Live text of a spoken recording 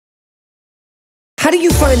How do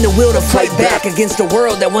you find the will to fight back against a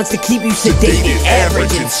world that wants to keep you sedated,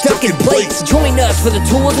 average, and stuck in place? Join us for the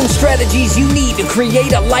tools and strategies you need to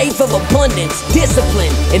create a life of abundance, discipline,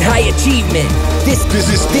 and high achievement. This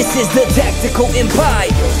is the Tactical Empire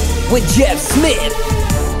with Jeff Smith.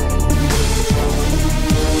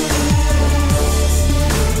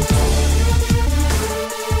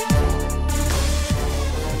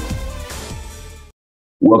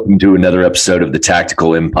 Welcome to another episode of the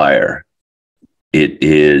Tactical Empire. It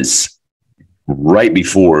is right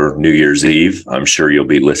before New Year's Eve. I'm sure you'll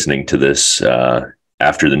be listening to this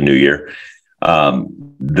after the new year.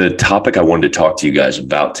 The topic I wanted to talk to you guys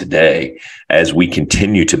about today, as we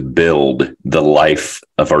continue to build the life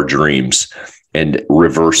of our dreams and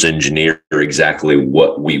reverse engineer exactly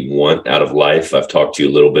what we want out of life. I've talked to you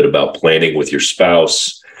a little bit about planning with your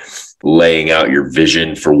spouse, laying out your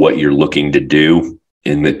vision for what you're looking to do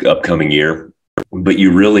in the upcoming year. But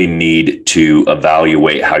you really need to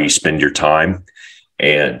evaluate how you spend your time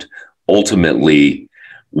and ultimately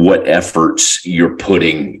what efforts you're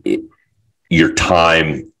putting your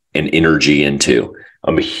time and energy into.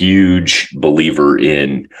 I'm a huge believer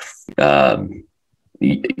in the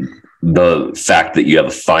fact that you have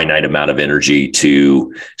a finite amount of energy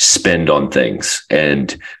to spend on things.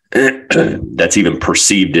 And that's even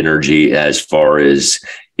perceived energy as far as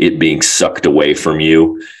it being sucked away from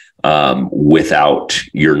you without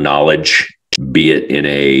your knowledge, be it in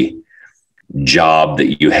a job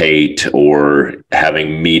that you hate or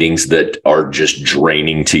having meetings that are just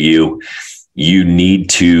draining to you. You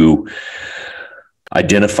need to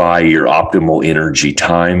identify your optimal energy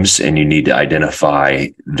times, and you need to identify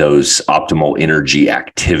those optimal energy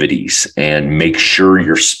activities and make sure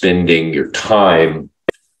you're spending your time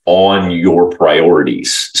on your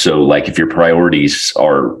priorities. So like if your priorities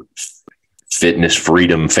are fitness,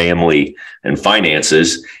 freedom, family, and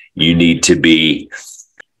finances, you need to be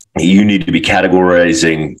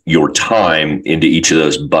categorizing your time into each of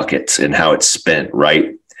those buckets and how it's spent,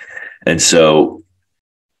 right? And so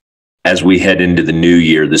as we head into the new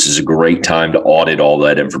year, this is a great time to audit all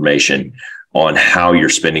that information on how you're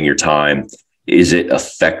spending your time. Is it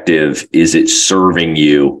effective? Is it serving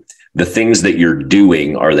you? The things that you're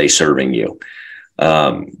doing, are they serving you?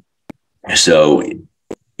 So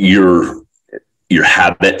your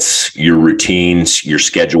habits, your routines, your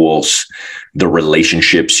schedules, the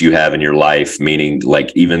relationships you have in your life, meaning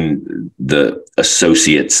like even the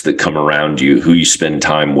associates that come around you, who you spend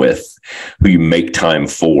time with, who you make time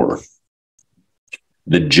for,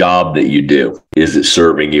 the job that you do, is it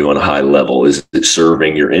serving you on a high level? Is it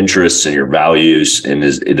serving your interests and your values? And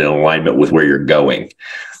is it in alignment with where you're going?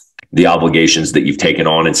 The obligations that you've taken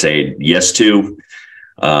on and said yes to,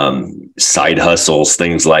 side hustles,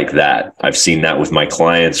 things like that. I've seen that with my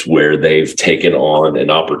clients where they've taken on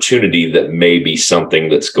an opportunity that may be something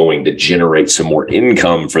that's going to generate some more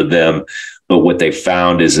income for them. But what they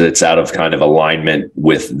found is that it's out of kind of alignment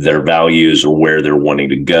with their values or where they're wanting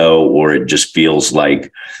to go, or it just feels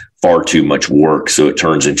like far too much work. So it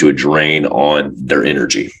turns into a drain on their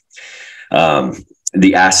energy.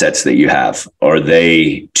 The assets that you have, are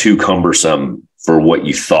they too cumbersome for what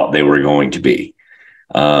you thought they were going to be?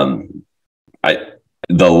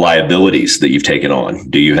 The liabilities that you've taken on,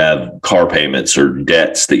 do you have car payments or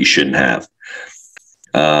debts that you shouldn't have?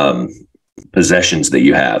 Possessions that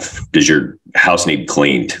you have, does your house need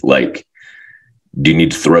cleaned? Like, do you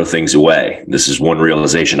need to throw things away? This is one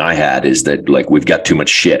realization I had, is that like, we've got too much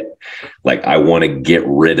shit. Like, I want to get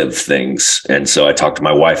rid of things. And so I talked to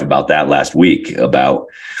my wife about that last week, about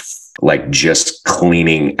like just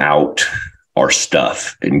cleaning out our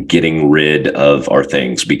stuff and getting rid of our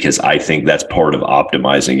things, because I think that's part of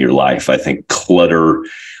optimizing your life. I think clutter,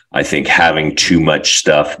 I think having too much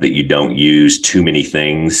stuff that you don't use, too many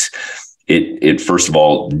things, it first of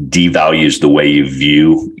all devalues the way you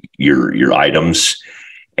view your items,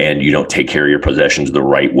 and you don't take care of your possessions the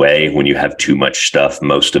right way when you have too much stuff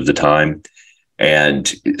most of the time. And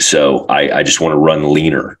so I just want to run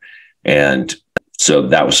leaner. And so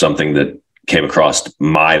that was something that came across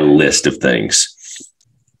my list of things.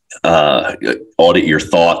 Audit your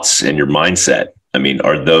thoughts and your mindset. I mean,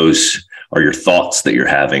 are your thoughts that you're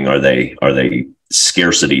having, are they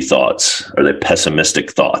scarcity thoughts? Are they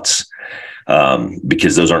pessimistic thoughts?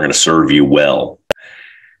 Because those aren't going to serve you well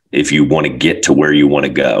if you want to get to where you want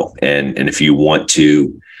to go. And if you want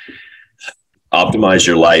to optimize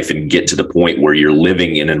your life and get to the point where you're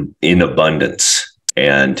living in abundance,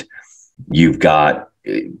 and you've got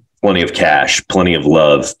plenty of cash, plenty of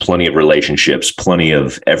love, plenty of relationships, plenty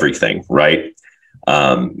of everything, right?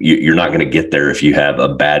 You're not going to get there if you have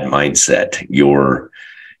a bad mindset. Your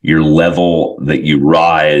level that you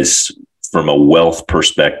rise from a wealth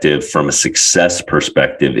perspective, from a success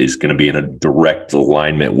perspective, is going to be in a direct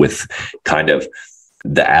alignment with kind of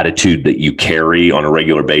the attitude that you carry on a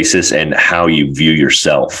regular basis and how you view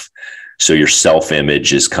yourself. So your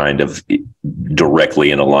self-image is kind of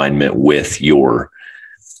directly in alignment with your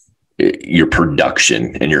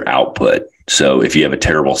production and your output. So if you have a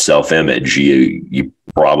terrible self-image, you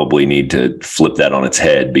probably need to flip that on its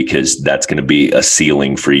head, because that's going to be a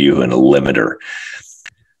ceiling for you and a limiter.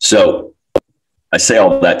 So I say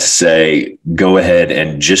all that to say, go ahead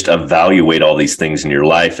and just evaluate all these things in your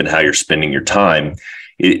life and how you're spending your time.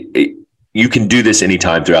 You can do this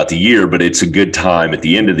anytime throughout the year, but it's a good time at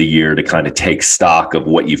the end of the year to kind of take stock of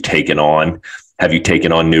what you've taken on. Have you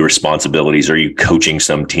taken on new responsibilities? Are you coaching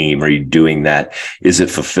some team? Are you doing that? Is it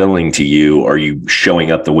fulfilling to you? Are you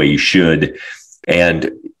showing up the way you should?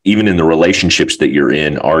 And even in the relationships that you're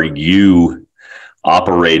in, are you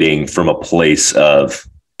operating from a place of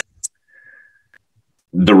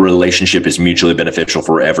the relationship is mutually beneficial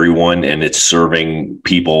for everyone and it's serving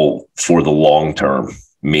people for the long term?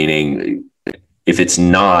 Meaning, if it's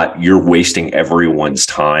not, you're wasting everyone's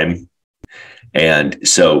time. And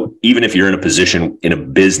so even if you're in a position in a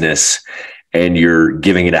business and you're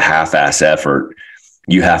giving it a half-ass effort,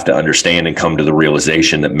 you have to understand and come to the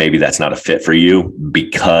realization that maybe that's not a fit for you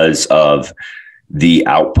because of the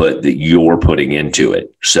output that you're putting into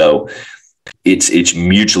it. So it's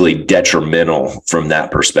mutually detrimental from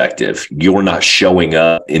that perspective. You're not showing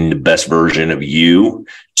up in the best version of you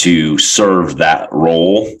to serve that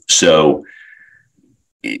role. So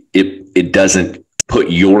it doesn't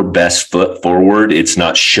put your best foot forward. It's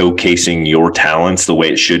not showcasing your talents the way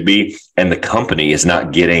it should be. And the company is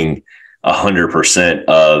not getting 100%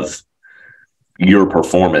 of your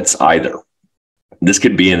performance either. This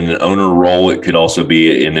could be in an owner role. It could also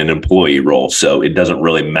be in an employee role. So it doesn't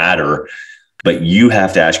really matter, but you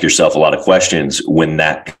have to ask yourself a lot of questions when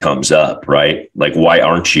that comes up, right? Like, why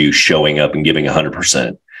aren't you showing up and giving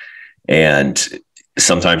 100%? And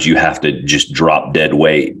sometimes you have to just drop dead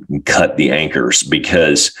weight and cut the anchors,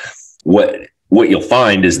 because what you'll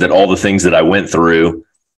find is that all the things that I went through,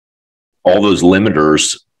 all those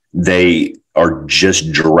limiters, they are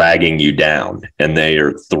just dragging you down and they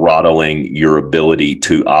are throttling your ability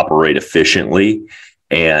to operate efficiently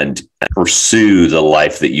and pursue the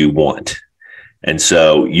life that you want. And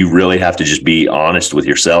so you really have to just be honest with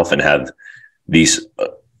yourself and have these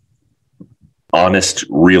honest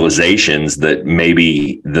realizations that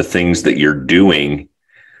maybe the things that you're doing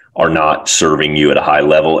are not serving you at a high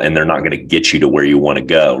level and they're not going to get you to where you want to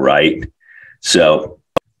go, right? So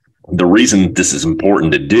the reason this is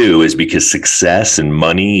important to do is because success and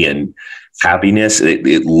money and happiness,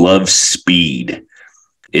 it loves speed.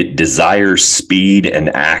 It desires speed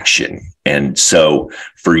and action. And so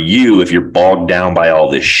for you, if you're bogged down by all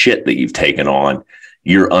this shit that you've taken on,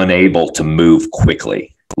 you're unable to move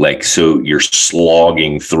quickly. Like, so you're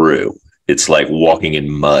slogging through. It's like walking in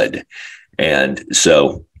mud. And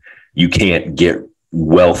so you can't get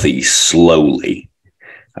wealthy slowly.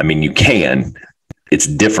 I mean, you can. It's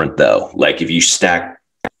different though. Like, if you stack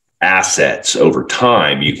assets over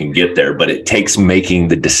time, you can get there, but it takes making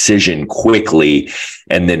the decision quickly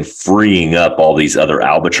and then freeing up all these other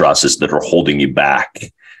albatrosses that are holding you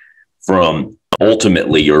back from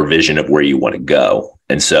ultimately your vision of where you want to go.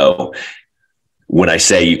 And so when I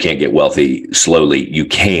say you can't get wealthy slowly, you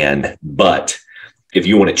can, but if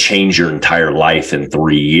you want to change your entire life in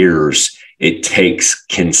 3 years, it takes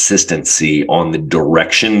consistency on the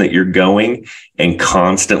direction that you're going and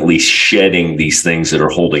constantly shedding these things that are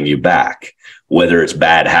holding you back, whether it's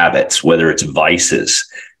bad habits, whether it's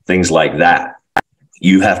vices, things like that.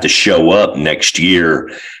 You have to show up next year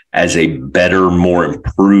as a better, more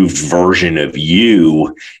improved version of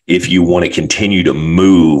you if you want to continue to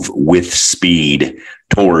move with speed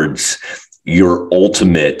towards your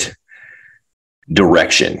ultimate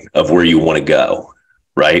direction of where you want to go,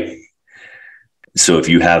 right? So if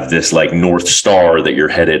you have this like North Star that you're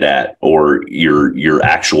headed at, or your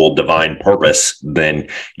actual divine purpose, then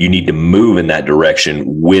you need to move in that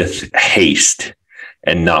direction with haste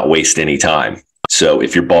and not waste any time. So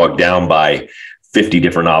if you're bogged down by 50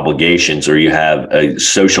 different obligations, or you have a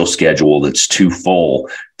social schedule that's too full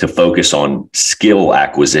to focus on skill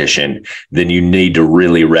acquisition, then you need to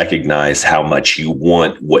really recognize how much you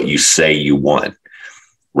want what you say you want,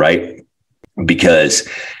 right? Because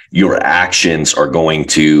your actions are going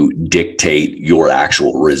to dictate your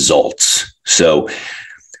actual results. So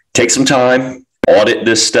take some time, audit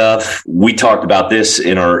this stuff. We talked about this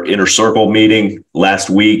in our inner circle meeting last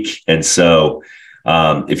week. And so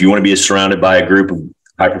if you want to be surrounded by a group of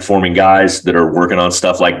high performing guys that are working on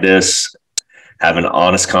stuff like this, having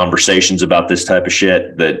honest conversations about this type of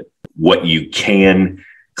shit, that what you can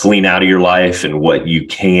clean out of your life and what you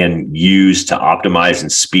can use to optimize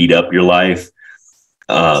and speed up your life,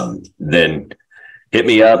 then hit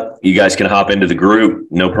me up. You guys can hop into the group,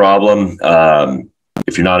 no problem.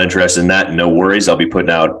 If you're not interested in that, no worries. I'll be putting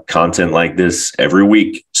out content like this every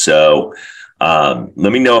week. So let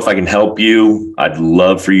me know if I can help you. I'd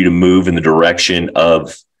love for you to move in the direction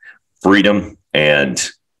of freedom and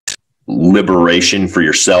liberation for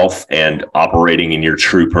yourself and operating in your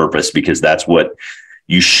true purpose, because that's what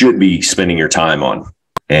you should be spending your time on.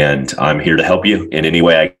 And I'm here to help you in any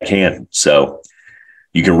way I can. So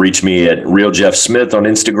you can reach me at Real Jeff Smith on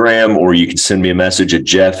Instagram, or you can send me a message at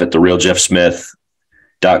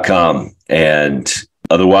jeff@therealjeffsmith.com. And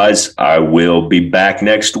otherwise, I will be back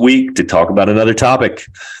next week to talk about another topic.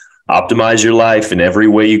 Optimize your life in every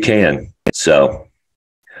way you can. So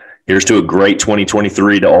here's to a great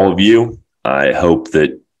 2023 to all of you. I hope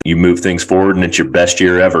that you move things forward and it's your best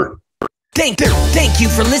year ever. Thank you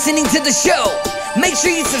for listening to the show. Make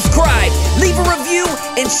sure you subscribe, leave a review,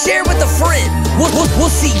 and share with a friend. We'll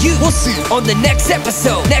see you on the next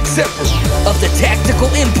episode of the Tactical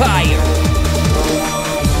Empire.